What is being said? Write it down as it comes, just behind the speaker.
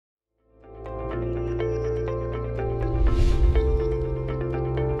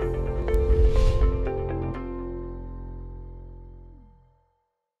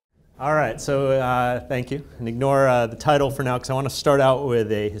All right, so thank you. And ignore the title for now because I want to start out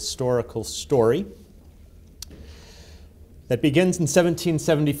with a historical story that begins in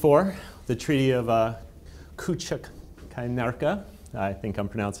 1774, the Treaty of Kuchak-Kainarka. I think I'm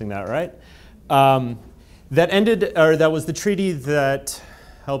pronouncing that right. That was the treaty that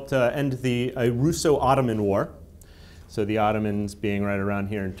helped end the Russo-Ottoman War. So the Ottomans being right around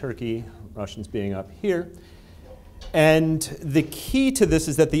here in Turkey, Russians being up here. And the key to this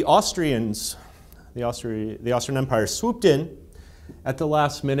is that the Austrians, the Austrian Empire, swooped in at the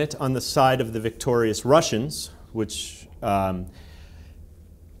last minute on the side of the victorious Russians, which permitted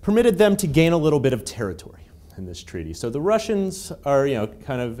them to gain a little bit of territory in this treaty. So the Russians are,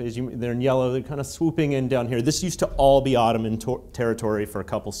 kind of, they're in yellow, they're kind of swooping in down here. This used to all be Ottoman territory for a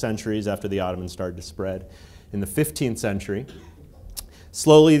couple centuries after the Ottomans started to spread in the 15th century.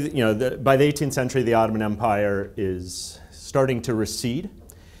 Slowly, by the 18th century, the Ottoman Empire is starting to recede.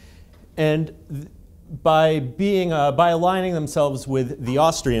 And by aligning themselves with the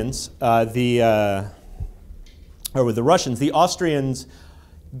Austrians, or with the Russians, the Austrians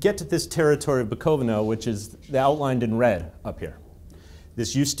get to this territory of Bukovina, which is outlined in red up here.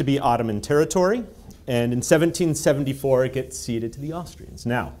 This used to be Ottoman territory, and in 1774 it gets ceded to the Austrians.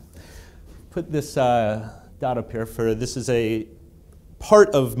 Now, put this dot up here for this is a part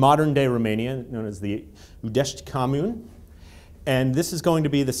of modern-day Romania known as the Udești Commune, and this is going to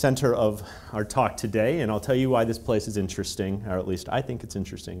be the center of our talk today, and I'll tell you why this place is interesting, or at least I think it's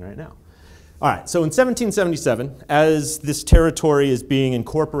interesting right now. All right, so in 1777, as this territory is being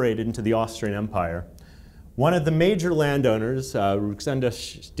incorporated into the Austrian Empire, one of the major landowners, Ruxanda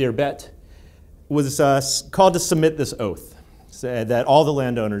Stirbet, was called to submit this oath that all the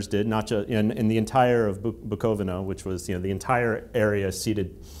landowners did, not just in the entire of Bukovina, which was the entire area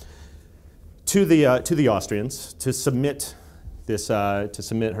ceded to the Austrians to submit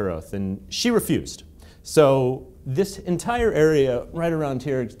her oath, and she refused. So this entire area right around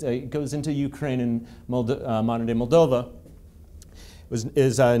here goes into Ukraine and modern-day Moldova,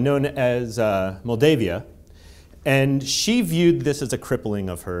 is known as Moldavia, and she viewed this as a crippling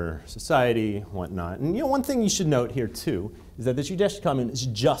of her society, whatnot. And one thing you should note here too is that this Udești Commune is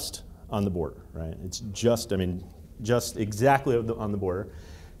just on the border, right? It's just exactly on the border.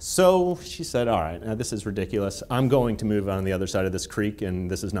 So she said, all right, now this is ridiculous. I'm going to move on the other side of this creek,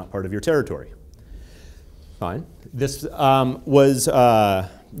 and this is not part of your territory. Fine. This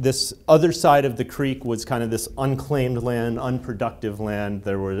this other side of the creek was kind of this unclaimed land, unproductive land.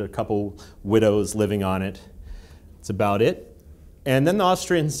 There were a couple widows living on it. That's about it. And then the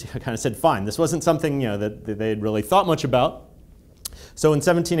Austrians kind of said, fine. This wasn't something that they had really thought much about. So in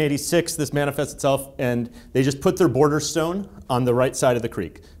 1786, this manifests itself, and they just put their border stone on the right side of the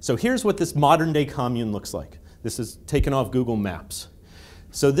creek. So here's what this modern-day commune looks like. This is taken off Google Maps.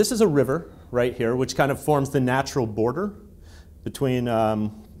 So this is a river right here, which kind of forms the natural border between,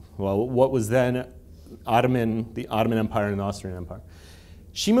 what was then the Ottoman Empire and the Austrian Empire.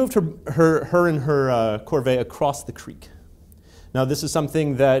 She moved her and her corvée across the creek. Now this is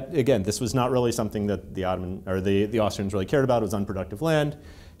something that, again, this was not really something that the Austrians really cared about. It was unproductive land.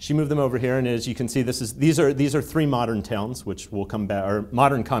 She moved them over here, and as you can see, these are three modern towns, which will come back, or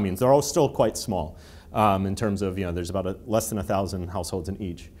modern communes. They're all still quite small in terms of, there's about less than 1,000 households in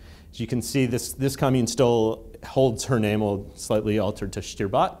each. As you can see, this commune still holds her name, slightly altered to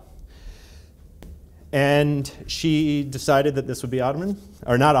Stirbet. And she decided that this would be Ottoman,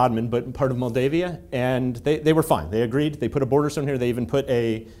 or not Ottoman, but part of Moldavia, and they were fine. They agreed. They put a border stone here. They even put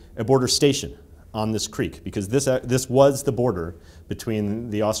a border station on this creek, because this was the border between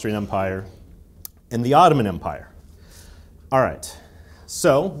the Austrian Empire and the Ottoman Empire. All right,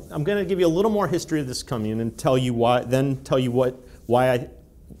 so I'm going to give you a little more history of this commune and tell you why. Then tell you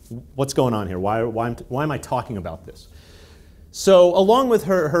what's going on here. Why am I talking about this? So along with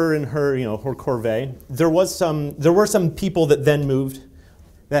her and her corvée, there were some people that then moved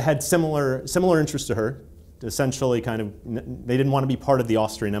that had similar interests to her. Essentially, they didn't want to be part of the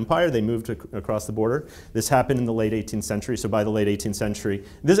Austrian Empire. They moved across the border. This happened in the late 18th century. So by the late 18th century,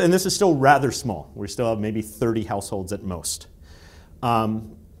 this is still rather small. We still have maybe 30 households at most. The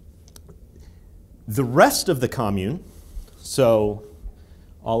rest of the commune, so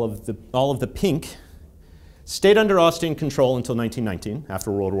all of the pink, stayed under Austrian control until 1919,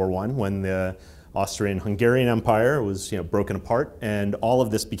 after World War I, when the Austrian-Hungarian Empire was broken apart, and all of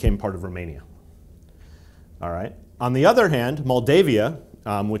this became part of Romania. All right. On the other hand, Moldavia,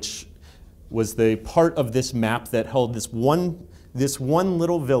 which was the part of this map that held this one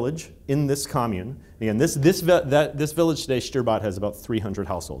little village in this commune. Again, this village today, Stirbet, has about 300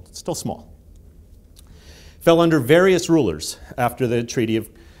 households. It's still small. Fell under various rulers after the Treaty of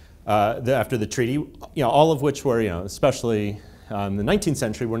after the treaty, all of which were, especially in the 19th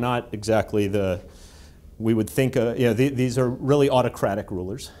century, were not exactly we would think, these are really autocratic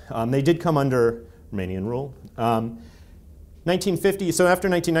rulers. They did come under Romanian rule. 1950, so after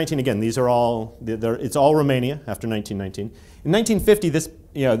 1919, again, these are all, it's all Romania after 1919. In 1950,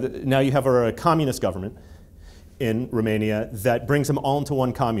 now you have a communist government in Romania that brings them all into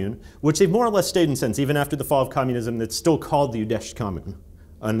one commune, which they've more or less stayed in since. Even after the fall of communism, it's still called the Udești Commune.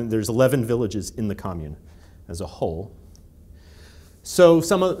 And there's 11 villages in the commune as a whole. So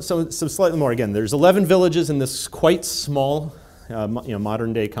slightly more, again, there's 11 villages in this quite small,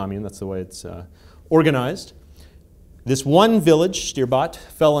 modern day commune. That's the way it's organized. This one village, Stirbat,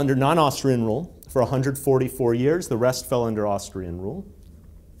 fell under non-Austrian rule for 144 years. The rest fell under Austrian rule.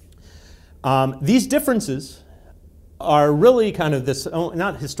 These differences are really kind of this,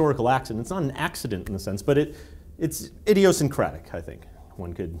 not historical accident. It's not an accident in the sense, but it's idiosyncratic, I think.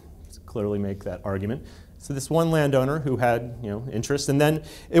 One could clearly make that argument. So this one landowner who had, interest, and then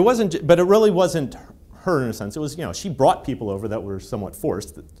it wasn't, but it really wasn't her in a sense. It was, she brought people over that were somewhat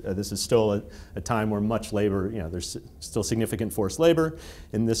forced. This is still a time where much labor, there's still significant forced labor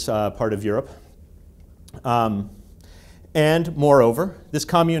in this part of Europe. And moreover, this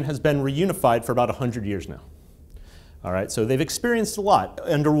commune has been reunified for about 100 years now. All right, so they've experienced a lot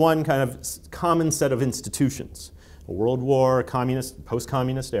under one kind of common set of institutions. A world war, communist,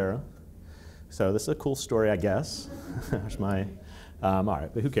 post-communist era. So this is a cool story, I guess. There's my, all right,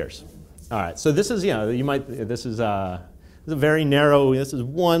 but who cares? All right, so this is, this is a very narrow, this is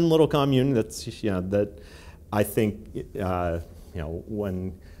one little commune that's, that I think,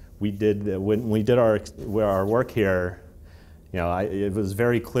 when we did our work here, it was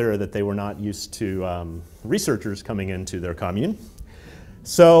very clear that they were not used to researchers coming into their commune.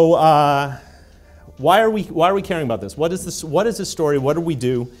 So why are we caring about this? What is this story? What do we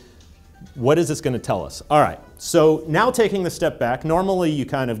do? What is this going to tell us? All right, so now taking the step back, normally you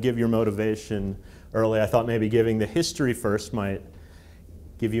kind of give your motivation early. I thought maybe giving the history first might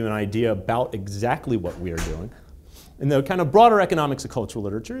give you an idea about exactly what we are doing. And the kind of broader economics of cultural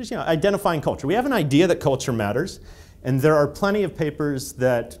literature is, identifying culture. We have an idea that culture matters, and there are plenty of papers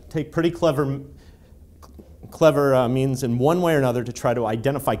that take pretty clever means in one way or another to try to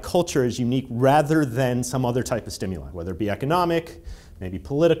identify culture as unique rather than some other type of stimuli, whether it be economic, maybe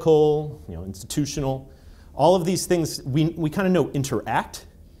political, institutional. All of these things we kind of know interact,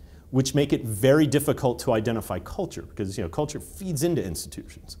 which make it very difficult to identify culture because culture feeds into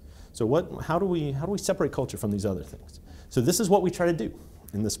institutions. So how do we separate culture from these other things? So this is what we try to do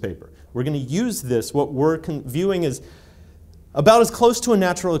in this paper. We're going to use this, what we're viewing as about as close to a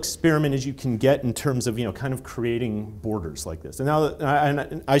natural experiment as you can get in terms of kind of creating borders like this. And now,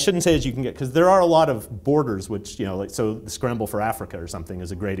 I shouldn't say as you can get, because there are a lot of borders which, so the Scramble for Africa or something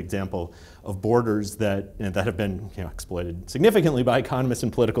is a great example of borders that that have been exploited significantly by economists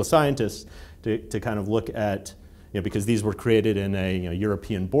and political scientists to kind of look at, because these were created in a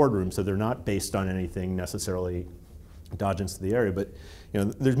European boardroom, so they're not based on anything necessarily endogenous to the area, but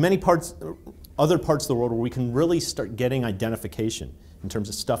there's many other parts of the world where we can really start getting identification in terms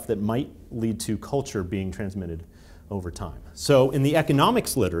of stuff that might lead to culture being transmitted over time. So in the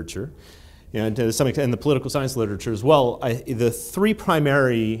economics literature, and to some extent in the political science literature as well, the three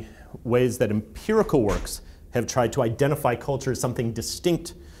primary ways that empirical works have tried to identify culture as something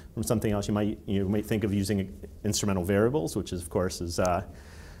distinct from something else. You might think of using instrumental variables, which is, of course, is a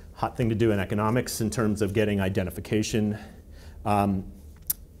hot thing to do in economics in terms of getting identification.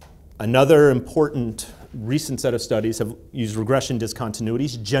 Another important recent set of studies have used regression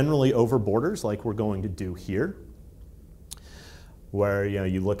discontinuities, generally over borders, like we're going to do here, where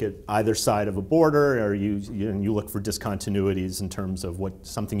you look at either side of a border, or you look for discontinuities in terms of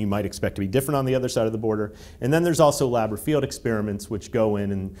something you might expect to be different on the other side of the border. And then there's also lab or field experiments, which go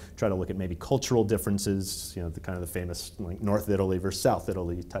in and try to look at maybe cultural differences, the kind of the famous like North Italy versus South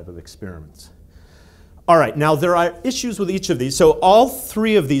Italy type of experiments. All right, now there are issues with each of these. So all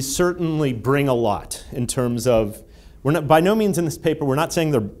three of these certainly bring a lot in terms of, by no means in this paper, we're not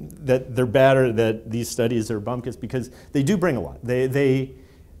saying that they're bad or that these studies are bumpkins, because they do bring a lot. They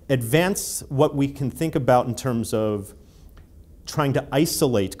advance what we can think about in terms of trying to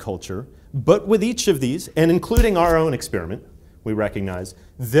isolate culture. But with each of these, and including our own experiment, we recognize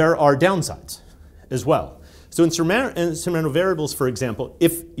there are downsides as well. So in instrumental variables, for example,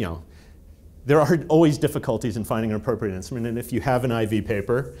 there are always difficulties in finding an appropriate instrument, and if you have an IV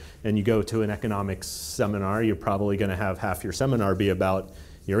paper and you go to an economics seminar, you're probably going to have half your seminar be about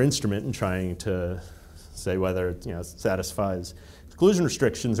your instrument and trying to say whether it satisfies exclusion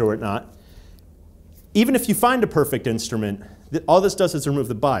restrictions or whatnot. Even if you find a perfect instrument, all this does is remove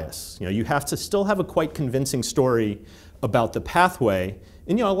the bias. You have to still have a quite convincing story about the pathway.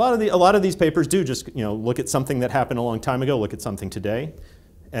 And a lot of these papers do just look at something that happened a long time ago, look at something today,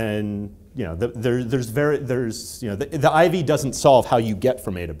 and the IV doesn't solve how you get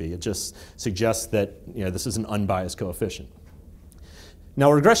from A to B. It just suggests that this is an unbiased coefficient. Now,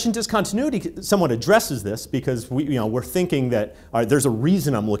 regression discontinuity somewhat addresses this because we're thinking that there's a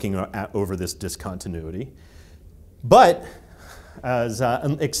reason I'm looking over this discontinuity, but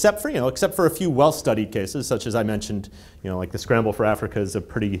except for a few well-studied cases, such as I mentioned, like the Scramble for Africa is a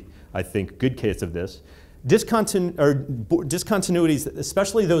pretty, I think, good case of this. Discontinuities,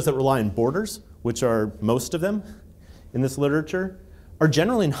 especially those that rely on borders, which are most of them in this literature, are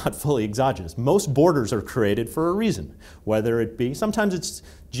generally not fully exogenous. Most borders are created for a reason, whether it be, sometimes it's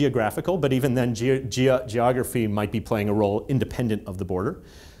geographical, but even then geography might be playing a role independent of the border.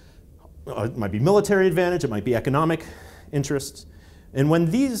 It might be military advantage, it might be economic interests. And when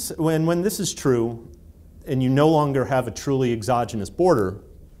this is true, and you no longer have a truly exogenous border,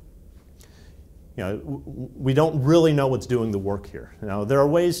 we don't really know what's doing the work here. There are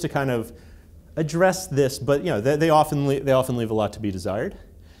ways to kind of address this, but they often leave a lot to be desired.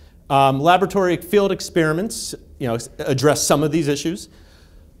 Laboratory field experiments address some of these issues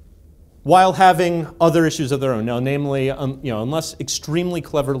while having other issues of their own. Now, namely, unless extremely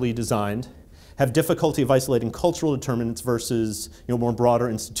cleverly designed, have difficulty of isolating cultural determinants versus more broader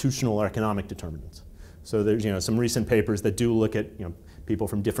institutional or economic determinants. So there's some recent papers that do look at people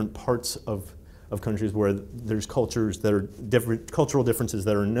from different parts of countries where there's cultures that are different, cultural differences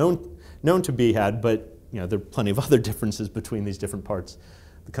that are known to be had, but there are plenty of other differences between these different parts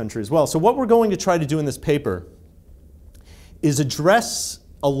of the country as well. So what we're going to try to do in this paper is address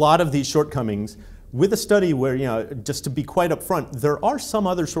a lot of these shortcomings with a study where, just to be quite upfront, there are some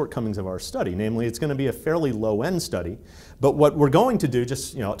other shortcomings of our study. Namely, it's going to be a fairly low-end study, but what we're going to do,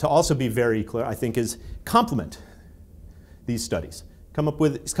 just to also be very clear, I think, is complement these studies. Come up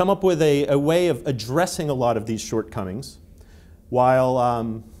with a way of addressing a lot of these shortcomings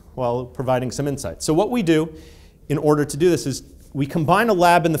while providing some insight. So what we do in order to do this is we combine a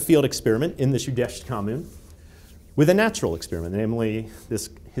lab in the field experiment in this Udest commune with a natural experiment, namely this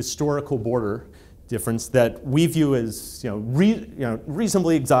historical border difference that we view as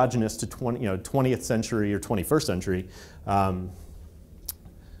reasonably exogenous to 20th century or 21st century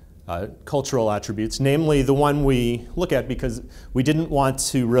cultural attributes, namely the one we look at because we didn't want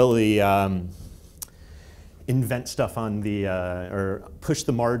to really invent stuff on the, or push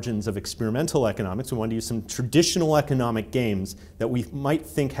the margins of experimental economics. We wanted to use some traditional economic games that we might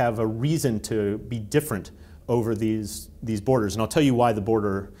think have a reason to be different over these borders. And I'll tell you why the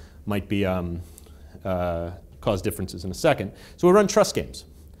border might be cause differences in a second. So we run trust games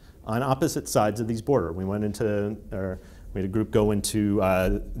on opposite sides of these border. We went into, we had a group go into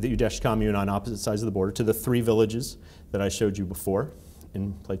the Udest commune on opposite sides of the border to the 3 villages that I showed you before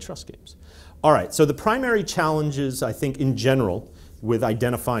and played trust games. All right, so the primary challenges, I think, in general with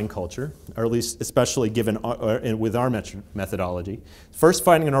identifying culture, or at least especially given with our methodology, first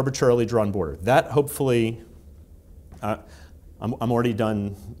finding an arbitrarily drawn border. That hopefully, I'm already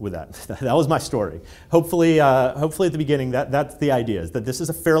done with that. That was my story. Hopefully, hopefully at the beginning, that's the idea, is that this is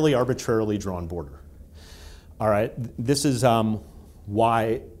a fairly arbitrarily drawn border. All right, this is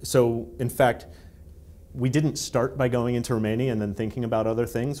why, so in fact, we didn't start by going into Romania and then thinking about other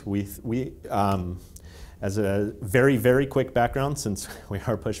things. As a very, very quick background, since we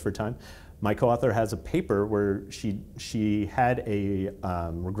are pushed for time, my co-author has a paper where she had a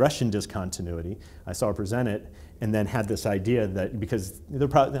regression discontinuity. I saw her present it, and then had this idea that because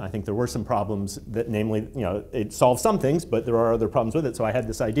I think there were some problems that, namely, it solved some things, but there are other problems with it. So I had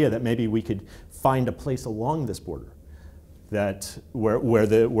this idea that maybe we could find a place along this border that where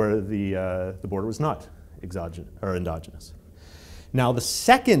the border was not exogenous or endogenous. Now the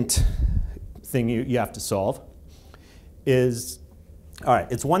second thing you have to solve is, all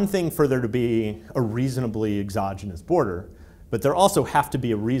right, it's one thing for there to be a reasonably exogenous border, but there also have to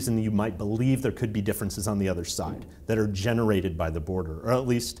be a reason you might believe there could be differences on the other side that are generated by the border, or at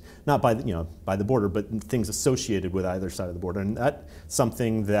least not by by the border, but things associated with either side of the border. And that's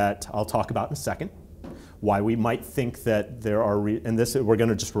something that I'll talk about in a second. Why we might think that there are, and this we're going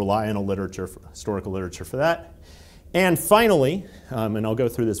to just rely on historical literature for that. And finally, and I'll go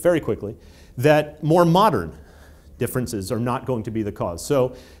through this very quickly, that more modern differences are not going to be the cause.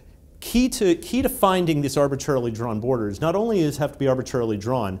 So key to finding this arbitrarily drawn borders not only is have to be arbitrarily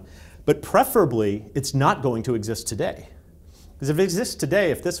drawn, but preferably it's not going to exist today. Because if it exists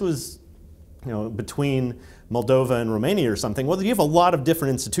today, if this was between Moldova and Romania or something, well, you have a lot of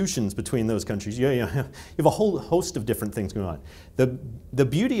different institutions between those countries. You have a whole host of different things going on. The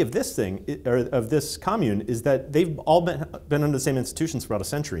beauty of this thing, or of this commune, is that they've all been under the same institutions for about a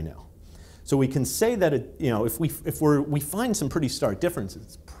century now. So we can say that if we find some pretty stark differences,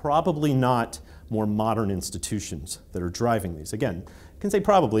 it's probably not more modern institutions that are driving these. Again, I can say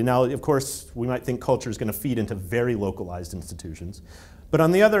probably. Now, of course, we might think culture is going to feed into very localized institutions. But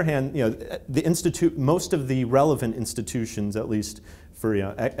on the other hand, most of the relevant institutions, at least for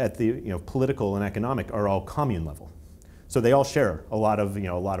at the political and economic, are all commune level. So they all share a lot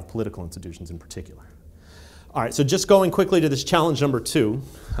of political institutions in particular. All right, so just going quickly to this challenge number 2,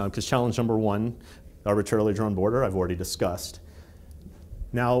 because challenge number 1, arbitrarily drawn border, I've already discussed.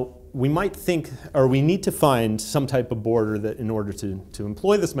 Now, we might think, or we need to find some type of border that, in order to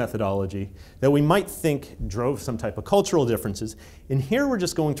employ this methodology, that we might think drove some type of cultural differences. And here we're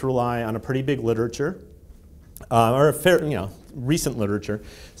just going to rely on a pretty big literature, or a fair, recent literature.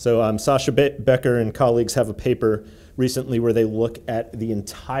 So Sasha Becker and colleagues have a paper recently where they look at the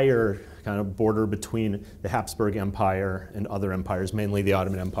entire kind of border between the Habsburg Empire and other empires, mainly the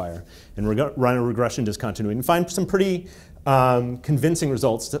Ottoman Empire, and run a regression discontinuity and find some pretty convincing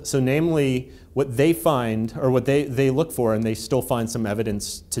results. So namely, what they find, or what they look for, and they still find some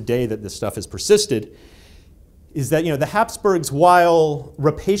evidence today that this stuff has persisted, is that the Habsburgs, while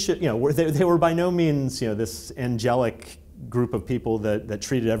rapacious, they were by no means this angelic group of people that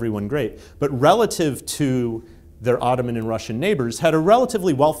treated everyone great, but relative to their Ottoman and Russian neighbors, had a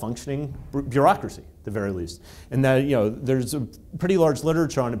relatively well-functioning bureaucracy, at the very least. And that there's a pretty large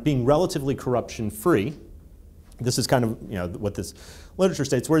literature on it being relatively corruption-free. This is kind of what this literature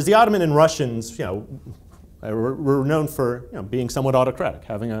states. Whereas the Ottoman and Russians, were known for being somewhat autocratic,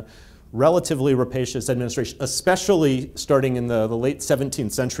 having a relatively rapacious administration, especially starting in the late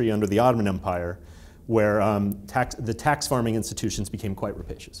 17th century under the Ottoman Empire, where the tax farming institutions became quite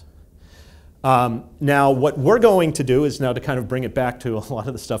rapacious. Now, what we're going to do is now to kind of bring it back to a lot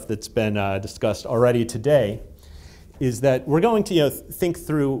of the stuff that's been discussed already today, is that we're going to think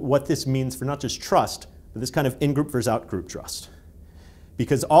through what this means for not just trust, but this kind of in-group versus out-group trust.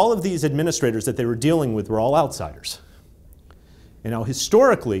 Because all of these administrators that they were dealing with were all outsiders. And now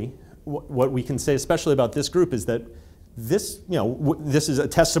historically, what we can say, especially about this group, is that this, this is a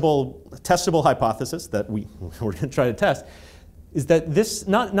testable hypothesis that we're going to try to test, is that this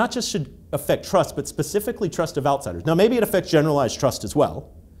not just should affect trust, but specifically trust of outsiders. Now, maybe it affects generalized trust as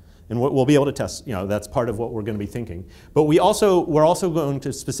well, and we'll be able to test, that's part of what we're going to be thinking. But we're also going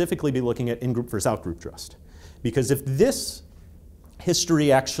to specifically be looking at in-group versus out-group trust. Because if this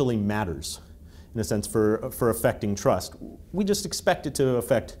history actually matters, in a sense, for affecting trust, we just expect it to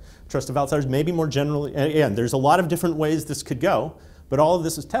affect trust of outsiders, maybe more generally. And again, there's a lot of different ways this could go, but all of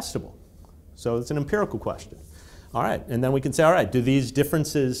this is testable. So it's an empirical question. All right, and then we can say, all right, do these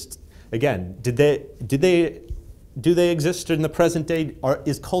differences, again, do they exist in the present day?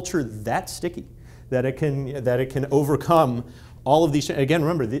 Is culture that sticky that it can overcome all of these? Again,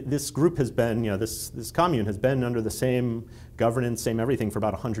 remember, this group has been, this commune has been under the same governance, same everything for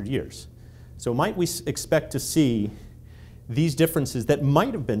about 100 years. So might we expect to see these differences that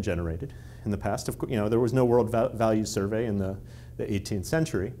might have been generated in the past? Of course, there was no world value survey in the 18th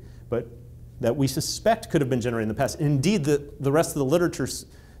century, but that we suspect could have been generated in the past. Indeed, the rest of the literature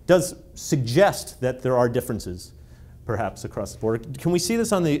does suggest that there are differences, perhaps, across the board. Can we see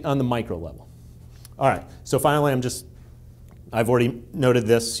this on the micro level? All right. So finally, I've already noted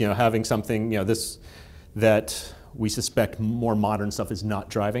this. Having something that we suspect more modern stuff is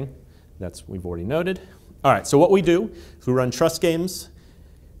not driving. We've already noted. All right. So what we do is we run trust games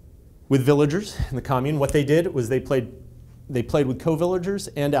with villagers in the commune. What they did was they played with co-villagers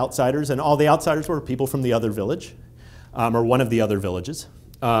and outsiders, and all the outsiders were people from the other village, or one of the other villages.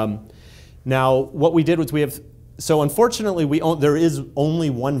 Now, what we did was so unfortunately, there is only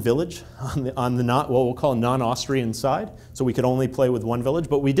one village on the what we'll call non-Austrian side, so we could only play with one village,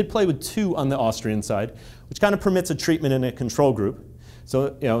 but we did play with 2 on the Austrian side, which kind of permits a treatment in a control group.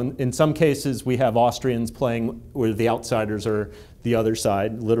 So, in some cases, we have Austrians playing where the outsiders are the other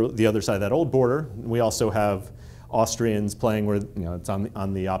side, literally the other side of that old border. We also have Austrians playing where it's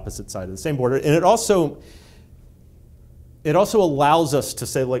on the opposite side of the same border, and it also allows us to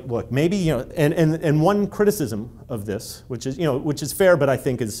say, like, look, maybe and one criticism of this, which is fair, but I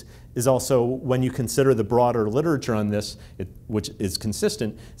think is also, when you consider the broader literature on this, which is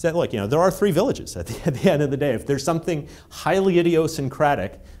consistent, is that, look, there are 3 villages at the end of the day. If there's something highly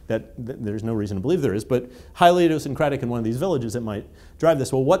idiosyncratic that there's no reason to believe there is, but highly idiosyncratic in one of these villages, it might drive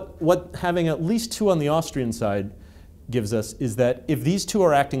this. Well, what having at least 2 on the Austrian side gives us is that if these two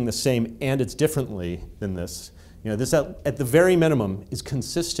are acting the same and it's differently than this, this at the very minimum is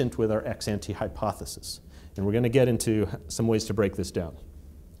consistent with our ex-ante hypothesis. And we're going to get into some ways to break this down.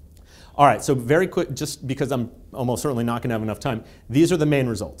 All right, so very quick, just because I'm almost certainly not going to have enough time, these are the main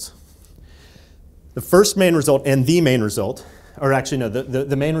results. The first main result and the main result, or actually no,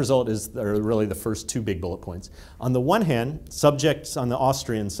 the main result are really the first two big bullet points. On the one hand, subjects on the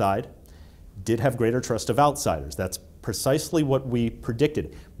Austrian side did have greater trust of outsiders. That's precisely what we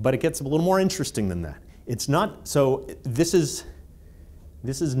predicted. But it gets a little more interesting than that. It's not, so this is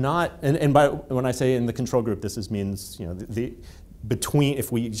not, and when I say in the control group, this means,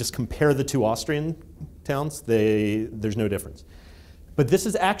 if we just compare the two Austrian towns, there's no difference. But this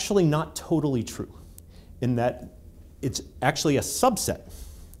is actually not totally true, in that it's actually a subset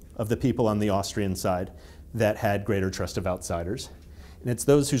of the people on the Austrian side that had greater trust of outsiders, and it's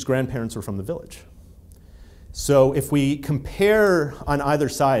those whose grandparents were from the village. So if we compare on either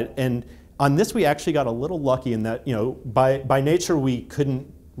side, and on this we actually got a little lucky in that, by nature we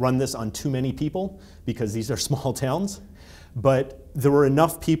couldn't run this on too many people because these are small towns, but there were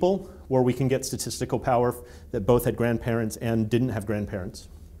enough people where we can get statistical power that both had grandparents and didn't have grandparents.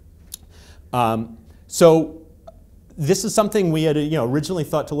 So this is something we had originally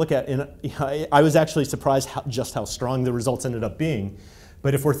thought to look at, and I was actually surprised just how strong the results ended up being.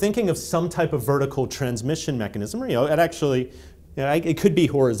 But if we're thinking of some type of vertical transmission mechanism, it actually, it could be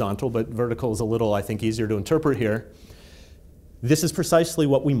horizontal, but vertical is a little, I think, easier to interpret here. This is precisely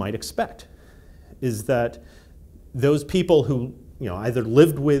what we might expect, is that those people who either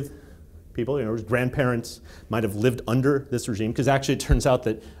lived with people, his grandparents might have lived under this regime, because actually it turns out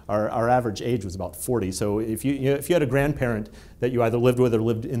that our average age was about 40. So if you had a grandparent that you either lived with or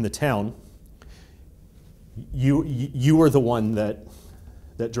lived in the town, you were the one that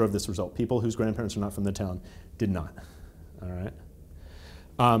drove this result. People whose grandparents are not from the town did not. All right.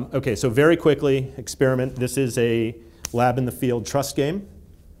 Okay, so very quickly, experiment. This is a lab in the field trust game.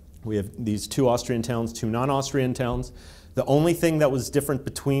 We have these two Austrian towns, two non-Austrian towns. The only thing that was different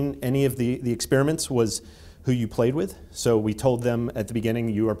between any of the experiments was who you played with. So we told them at the beginning,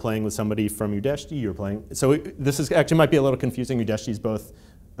 you are playing with somebody from Udeshti, you're playing. So this is actually might be a little confusing. Udeshti is both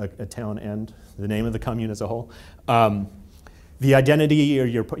a town and the name of the commune as a whole. The identity or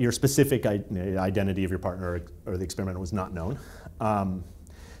your specific identity of your partner or the experimenter was not known.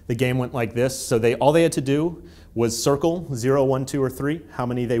 The game went like this. So all they had to do was circle 0, 1, 2, or 3, how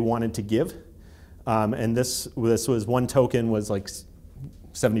many they wanted to give. And this was one token was like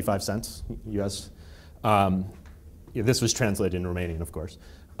 75 cents US. This was translated in Romanian, of course.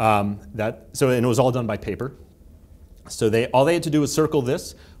 And it was all done by paper. So all they had to do was circle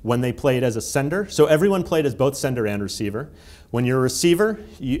this when they played as a sender. So everyone played as both sender and receiver. When you're a receiver,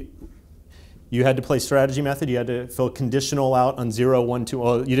 you had to play strategy method. You had to fill conditional out on 0, 1, 2.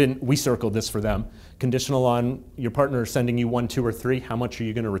 Well, you didn't. We circled this for them. Conditional on your partner sending you 1, 2, or 3. How much are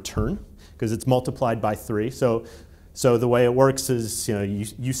you going to return? Because it's multiplied by 3. So the way it works is,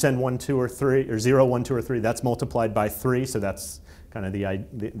 you send 1, 2, or 3, or 0, 1, 2, or 3. That's multiplied by 3. So that's kind of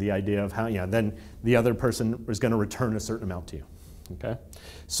the idea of how. Then the other person is going to return a certain amount to you. Okay.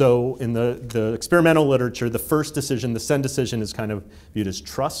 So in the experimental literature, the first decision, the send decision, is kind of viewed as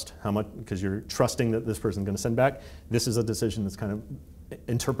trust, how much, because you're trusting that this person is going to send back. This is a decision that's kind of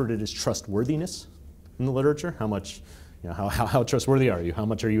interpreted as trustworthiness in the literature. How much, how trustworthy are you? How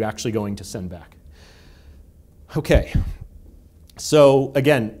much are you actually going to send back? Okay. So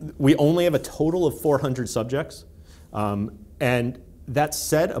again, we only have a total of 400 subjects, and that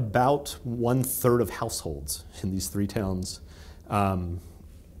said, about 1/3 of households in these 3 towns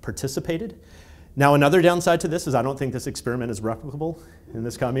participated. Now, another downside to this is I don't think this experiment is replicable in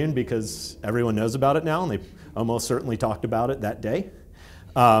this commune because everyone knows about it now, and they almost certainly talked about it that day.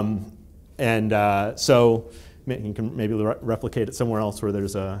 So you can maybe replicate it somewhere else where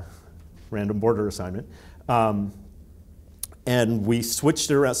there's a random border assignment. And we switched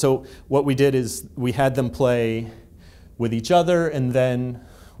it around. So what we did is we had them play with each other, and then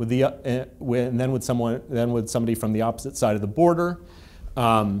with somebody from the opposite side of the border,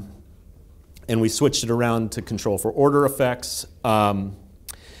 and we switched it around to control for order effects. And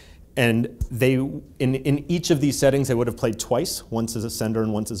in each of these settings, they would have played twice, once as a sender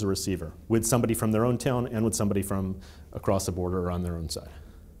and once as a receiver, with somebody from their own town and with somebody from across the border or on their own side.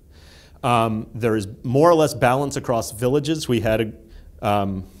 There is more or less balance across villages. We had,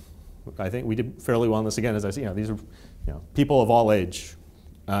 I think we did fairly well on this again. As I see, these are people of all age.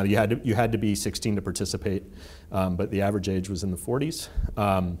 You had to be 16 to participate, but the average age was in the 40s.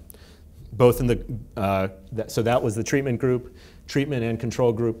 Both in so that was the treatment group. treatment and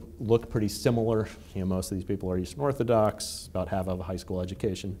control group look pretty similar. Most of these people are Eastern Orthodox, about half of a high school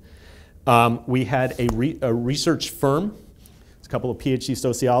education. We had a research firm, it's a couple of PhD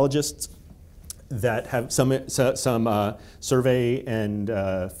sociologists that have some survey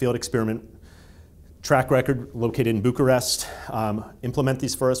and field experiment track record located in Bucharest, implement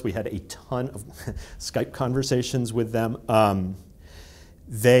these for us. We had a ton of Skype conversations with them.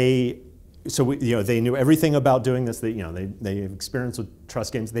 They knew everything about doing this. They have experience with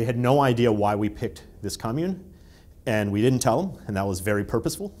trust games. They had no idea why we picked this commune, and we didn't tell them, and that was very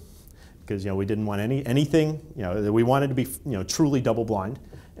purposeful, because we didn't want anything. We wanted to be truly double blind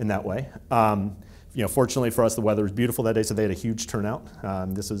in that way. Fortunately for us, the weather was beautiful that day, so they had a huge turnout.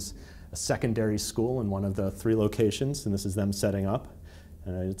 This is a secondary school in one of the 3 locations, and this is them setting up.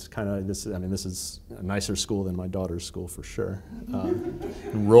 It's kind of this. I mean, this is a nicer school than my daughter's school for sure,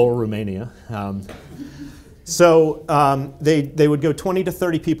 in rural Romania. They would go 20 to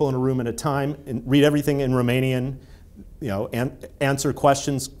 30 people in a room at a time and read everything in Romanian, answer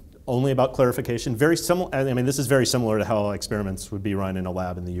questions only about clarification. Very similar. I mean, this is very similar to how experiments would be run in a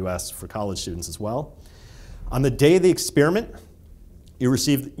lab in the U.S. for college students as well. On the day of the experiment, you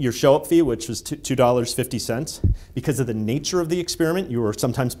received your show-up fee, which was $2.50. Because of the nature of the experiment, you were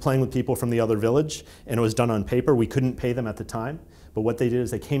sometimes playing with people from the other village, and it was done on paper. We couldn't pay them at the time. But what they did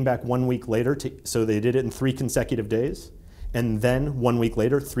is they came back 1 week later, so they did it in 3 consecutive days. And then 1 week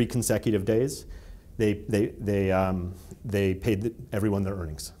later, 3 consecutive days, they paid everyone their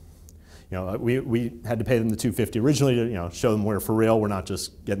earnings. We had to pay them the $2.50 originally to show them we're for real. We're not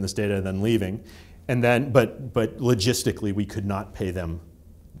just getting this data and then leaving. And then, but logistically, we could not pay them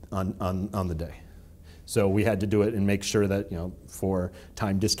on the day. So we had to do it and make sure that, for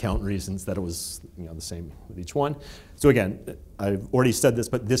time discount reasons, that it was, the same with each one. So again, I've already said this,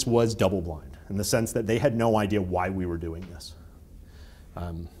 but this was double blind in the sense that they had no idea why we were doing this.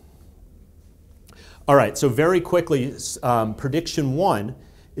 All right, so very quickly, prediction 1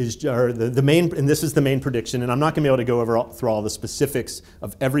 is the main, and this is the main prediction, and I'm not going to be able to go through all the specifics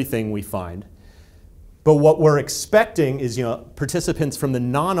of everything we find. But what we're expecting is, participants from the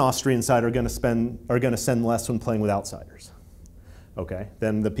non-Austrian side are going to send less when playing with outsiders, okay,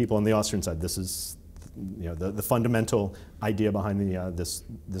 than the people on the Austrian side. This is, the fundamental idea behind this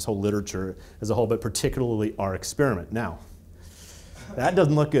whole literature as a whole, but particularly our experiment. Now, that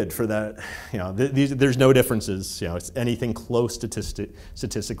doesn't look good for that. There's no differences. It's anything close to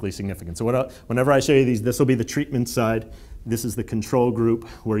statistically significant. So whenever I show you these, this will be the treatment side. This is the control group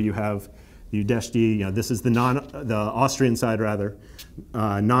where you have UDESD, this is the Austrian side rather,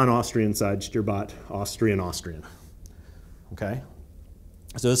 non-Austrian side, Stierbot, Austrian. Okay?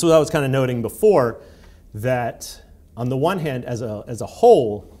 So this is what I was kind of noting before, that on the one hand, as a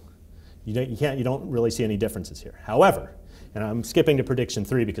whole, you don't really see any differences here. However, and I'm skipping to prediction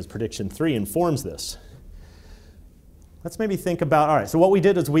 3 because prediction 3 informs this. Let's maybe think about, all right, so what we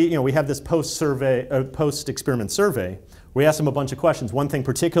did is we have this post-experiment survey. We asked them a bunch of questions. One thing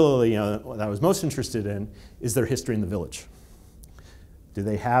particularly that I was most interested in is their history in the village. Are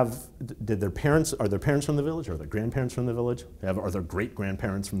their parents from the village? Are their grandparents from the village? Are their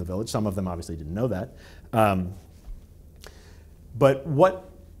great-grandparents from the village? Some of them obviously didn't know that. But what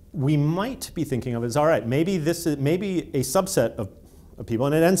we might be thinking of is, all right, maybe a subset of people,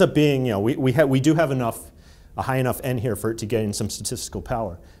 and it ends up being, we do have a high enough N here for it to gain some statistical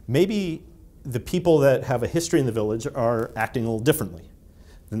power. Maybe the people that have a history in the village are acting a little differently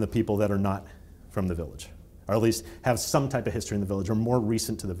than the people that are not from the village, or at least have some type of history in the village or more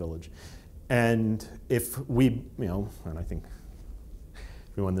recent to the village. And if we, and I think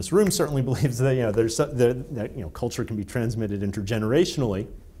everyone in this room certainly believes that, that culture can be transmitted intergenerationally,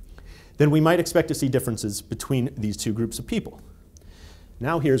 then we might expect to see differences between these 2 groups of people.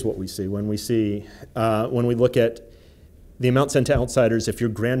 Now here's what we see when we look at the amount sent to outsiders if your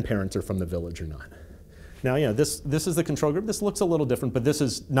grandparents are from the village or not. Now, this is the control group. This looks a little different, but this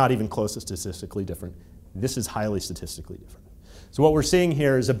is not even close to statistically different. This is highly statistically different. So what we're seeing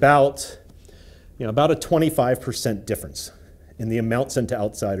here is about a 25% difference in the amount sent to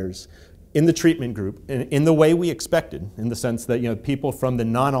outsiders in the treatment group, in the way we expected, in the sense that people from the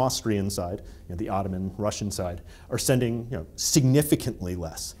non-Austrian side, the Ottoman, Russian side, are sending significantly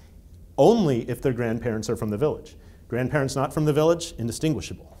less, only if their grandparents are from the village. Grandparents not from the village,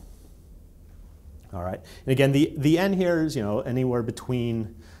 indistinguishable. All right, and again, the N here is anywhere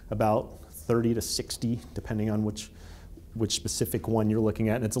between about 30 to 60, depending on which specific one you're looking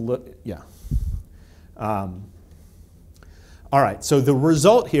at, and it's a look, yeah. All right, so the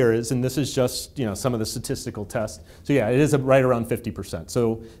result here is, and this is just some of the statistical tests. So yeah, it is right around 50%.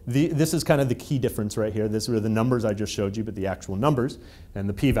 So this is kind of the key difference right here. These are the numbers I just showed you, but the actual numbers, and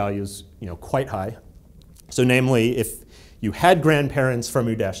the p-value is quite high. So namely, if you had grandparents from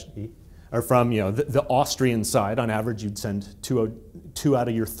Udashti, or from the Austrian side, on average you'd send two out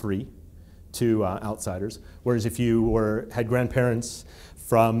of your 3 to outsiders. Whereas if you had grandparents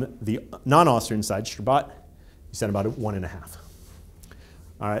from the non-Austrian side, Shirbat, you send about 1.5.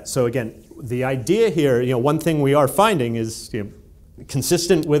 All right, so again, the idea here, one thing we are finding is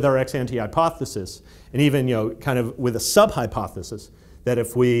consistent with our ex-ante hypothesis, and even kind of with a sub-hypothesis, that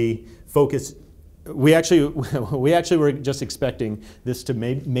if we focus, we actually were just expecting this to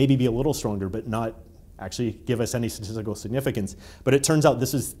maybe be a little stronger, but not actually give us any statistical significance. But it turns out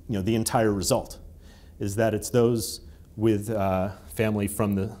this is the entire result, is that it's those with family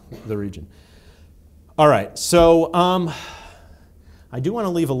from the region. All right, so I do want to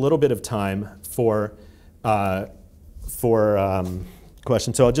leave a little bit of time for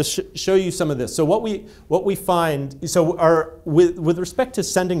questions. So I'll just show you some of this. So what we find, so with respect to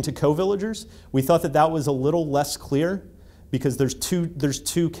sending to co-villagers, we thought that was a little less clear because there's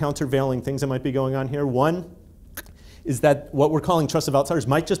two countervailing things that might be going on here. One is that what we're calling trust of outsiders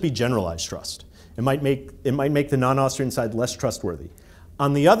might just be generalized trust. It might make the non-Austrian side less trustworthy.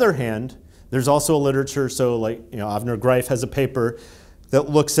 On the other hand, there's also a literature, so like Avner Greif has a paper that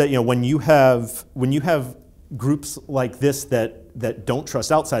looks at when you have groups like this that don't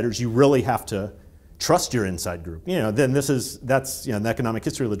trust outsiders, you really have to trust your inside group. Then that's in the economic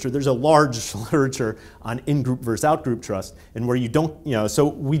history literature. There's a large literature on in-group versus out-group trust, and where you don't, so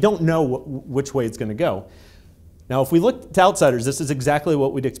we don't know which way it's going to go. Now, if we look to outsiders, this is exactly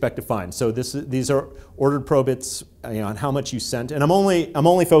what we'd expect to find. So these are ordered probits on how much you sent, and I'm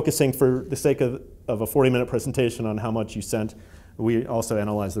only focusing for the sake of a 40-minute presentation on how much you sent. We also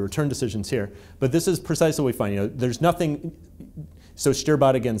analyze the return decisions here, but this is precisely what we find. There's nothing. So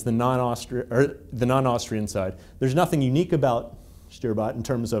Stirbat against the non-Austrian side. There's nothing unique about Stirbat in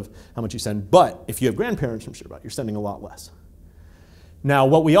terms of how much you send. But if you have grandparents from Stirbat, you're sending a lot less. Now,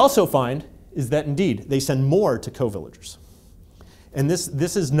 what we also find is that indeed they send more to co-villagers, and this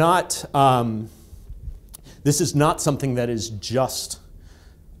is not something that is just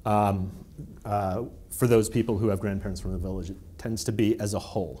for those people who have grandparents from the village. It tends to be as a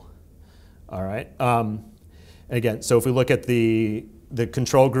whole. All right. Again, so if we look at the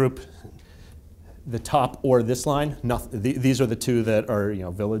control group, the top or this line, these are the two that are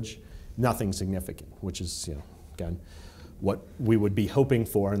village, nothing significant, which is again what we would be hoping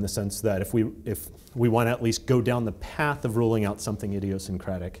for, in the sense that if we want to at least go down the path of ruling out something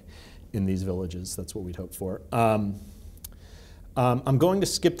idiosyncratic in these villages, that's what we'd hope for. I'm going to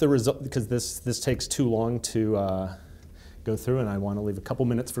skip the result because this takes too long to go through, and I want to leave a couple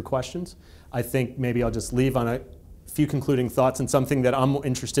minutes for questions. I think maybe I'll just leave on a few concluding thoughts and something that I'm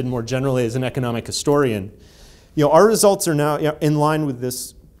interested in more generally as an economic historian. Our results are now in line with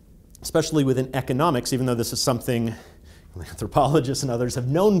this, especially within economics, even though this is something anthropologists and others have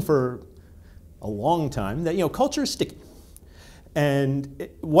known for a long time, that culture is sticky. And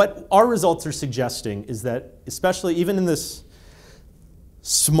what our results are suggesting is that, especially even in this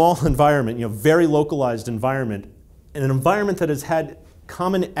small environment, very localized environment, in an environment that has had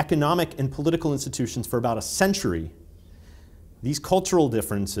common economic and political institutions for about a century, these cultural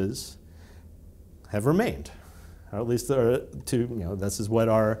differences have remained, or at least this is what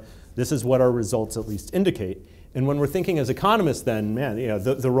our results at least indicate. And when we're thinking as economists, then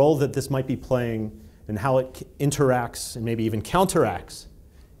the role that this might be playing and how it interacts and maybe even counteracts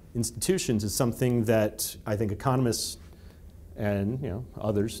institutions is something that I think economists and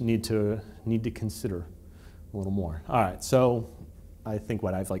others need to consider a little more. All right, so I think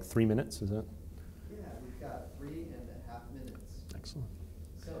I have like 3 minutes, is it? Yeah, we've got 3.5 minutes. Excellent.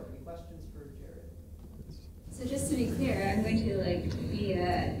 So, any questions for Jared? So just to be clear, I'm going to be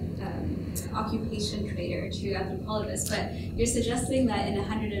an occupation trader to anthropologists, but you're suggesting that in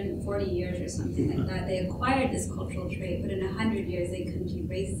 140 years or something like that, they acquired this cultural trait, but in 100 years they couldn't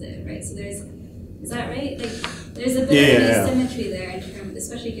erase it, right? So is that right? There's a bit of asymmetry there in terms,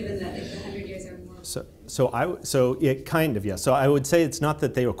 especially given that the 100 years are more. So kind of, yeah. So I would say it's not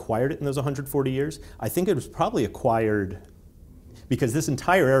that they acquired it in those 140 years. I think it was probably acquired because this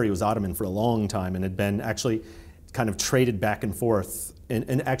entire area was Ottoman for a long time and had been actually kind of traded back and forth,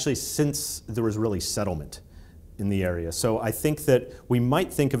 and actually since there was really settlement in the area. So I think that we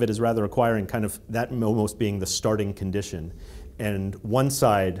might think of it as rather acquiring, kind of that almost being the starting condition. And one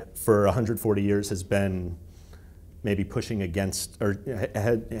side for 140 years has been maybe pushing against, or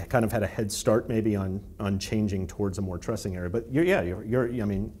kind of had a head start maybe on changing towards a more trusting area. But I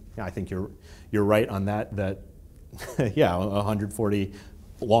mean, I think you're right on that. That yeah, 140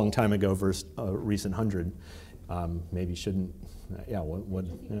 a long time ago versus a recent 100, maybe shouldn't. Yeah, what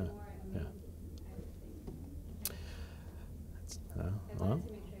yeah. Well,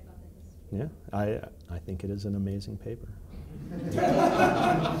 yeah, I think it is an amazing paper.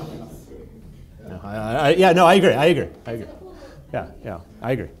 No, I agree. Yeah,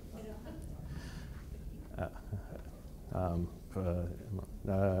 I agree.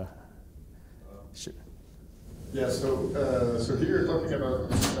 Sure. Yeah, so here you're talking about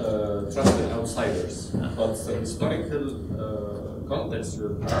trusted outsiders, but the historical context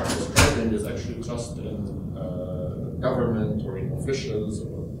you're describing is actually trust in government or in officials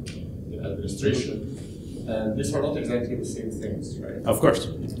or in administration, and these are not exactly the same things, right? Of course.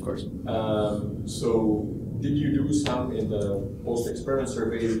 So did you do some in the post-experiment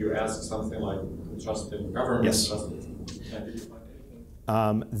survey? Did you ask something like trust in government? Yes. Trust in, and did you find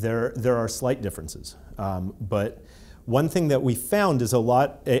anything? There are slight differences, but one thing that we found is a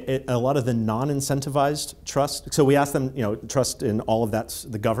lot of the non-incentivized trust. So we asked them, trust in all of that,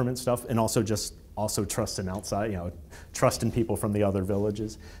 the government stuff, and also trust in outside, trust in people from the other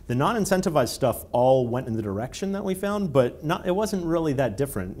villages. The non-incentivized stuff all went in the direction that we found, but it wasn't really that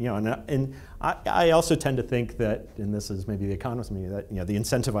different. And I also tend to think that, and this is maybe the economist in me, that the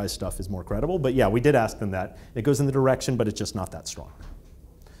incentivized stuff is more credible. But yeah, we did ask them that. It goes in the direction, but it's just not that strong.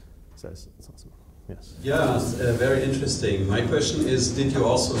 So it's awesome. Yes. Yeah, very interesting. My question is, did you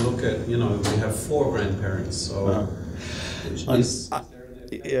also look at, we have 4 grandparents, so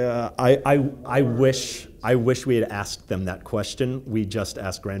yeah, I wish we had asked them that question. We just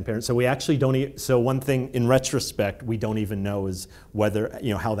asked grandparents. So we actually don't. So one thing in retrospect we don't even know is whether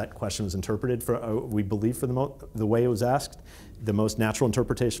how that question was interpreted. We believe for the way it was asked, the most natural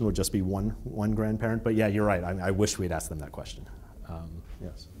interpretation would just be one grandparent. But yeah, you're right. I wish we had asked them that question.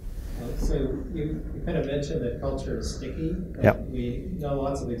 Yes. So you kind of mentioned that culture is sticky. Yep. We know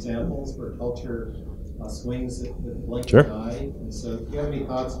lots of examples where culture swings with a blink Sure. of an eye. And so do you have any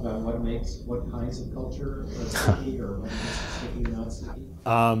thoughts about what kinds of culture are sticky or what makes it sticky or not sticky?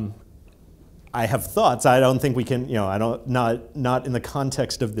 I have thoughts. I don't think we can, not in the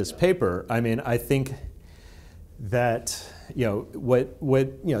context of this paper. I mean, I think that, what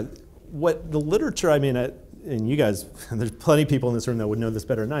the literature, I mean, and you guys, there's plenty of people in this room that would know this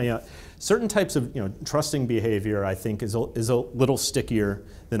better than I. Certain types of trusting behavior, I think, is a little stickier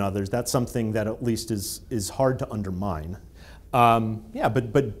than others. That's something that at least is hard to undermine.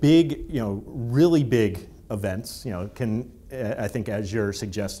 But big, really big events, can, I think, as you're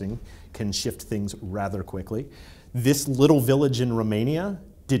suggesting, can shift things rather quickly. This little village in Romania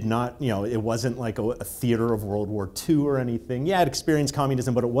did not, it wasn't like a theater of World War II or anything. Yeah, it experienced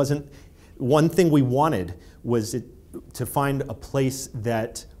communism, but it wasn't. One thing we wanted was to find a place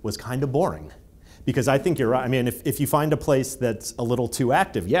that was kind of boring. Because I think you're right. I mean, if you find a place that's a little too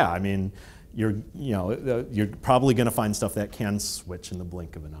active, yeah, I mean, you're probably going to find stuff that can switch in the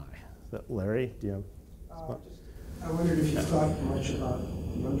blink of an eye. Larry, do you have? I wondered if you thought much about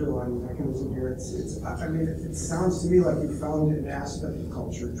the underlying mechanism here. I mean, it sounds to me like you found an aspect of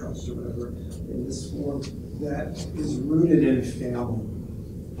culture, trust, or whatever, in this form that is rooted in family.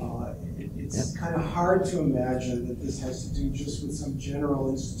 It's kind of hard to imagine that this has to do just with some general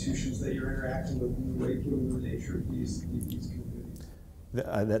institutions that you're interacting with given the nature of these communities.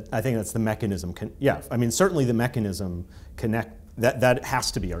 I think that's the mechanism. Yeah, I mean, certainly the mechanism that has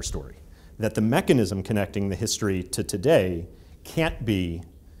to be our story. That the mechanism connecting the history to today can't be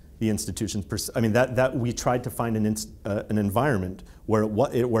the institutions. I mean, that we tried to find an environment where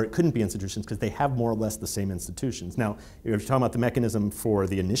it couldn't be institutions because they have more or less the same institutions. Now, you're talking about the mechanism for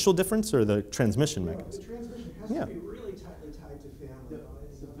the initial difference or the transmission mechanism? The transmission has to be really tightly tied to family.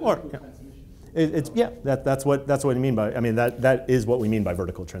 That's what I mean by. I mean that is what we mean by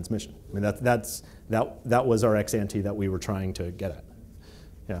vertical transmission. I mean that was our ex ante that we were trying to get at.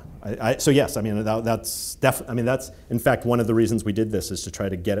 Yeah. So yes, I mean that's in fact one of the reasons we did this is to try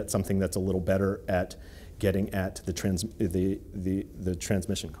to get at something that's a little better at getting at the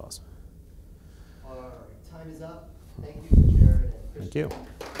transmission costs. All right, time is up. Thank you, Jared and Christian. Thank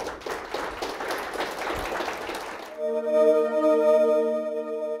you.